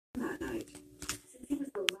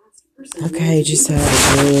Okay, just had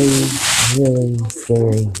a really, really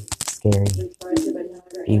scary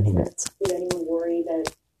few minutes.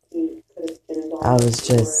 I was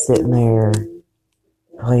just sitting there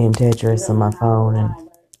playing Tetris on my phone, and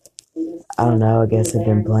I don't know, I guess I'd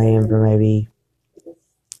been playing for maybe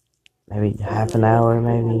half an hour,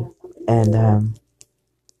 maybe, and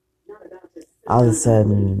all of a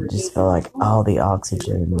sudden, just felt like all the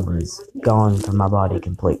oxygen was gone from my body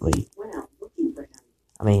completely.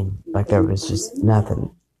 I mean, like there was just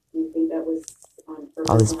nothing.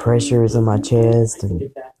 All this pressure was on my chest,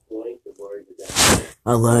 and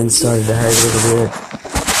my lungs started to hurt a little bit.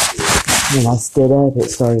 When I stood up,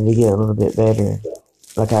 it started to get a little bit better.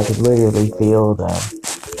 Like I could literally feel the,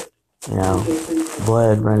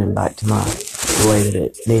 blood running back to the way that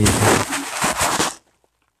it needed to.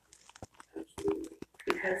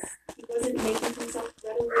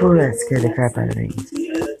 Oh, that scared the crap out of me.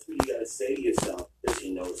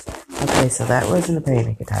 Okay, so that wasn't a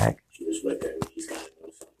panic attack.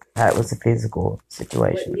 That was a physical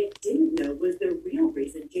situation. What Nick didn't know was the real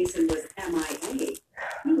reason Jason was MIA.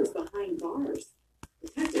 He was behind bars.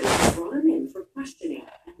 Detectives brought him in for questioning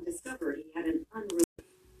and discovered he had an unrelated.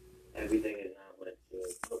 Everything is not what it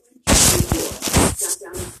is.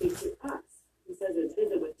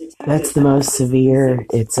 That's the most severe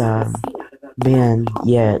it's been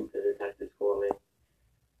yet.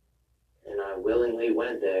 And I willingly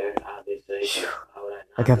went there, obviously.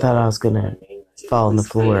 Like I thought I was gonna fall on the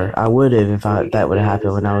floor. I would have if that would have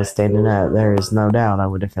happened when I was standing up. There is no doubt I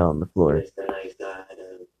would have fell on the floor.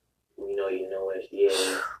 You know where she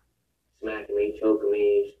is. Smacking me, choking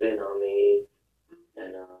me, spitting on me,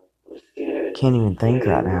 and I was scared. Can't even think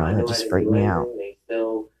right now. That just freaked me out. They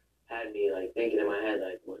still had me like thinking in my head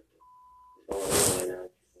like, what's going on right now?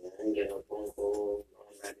 I didn't get no phone call. No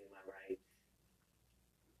one read me my rights.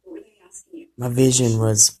 What were they asking you? My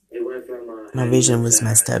vision was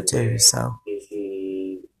messed up too. So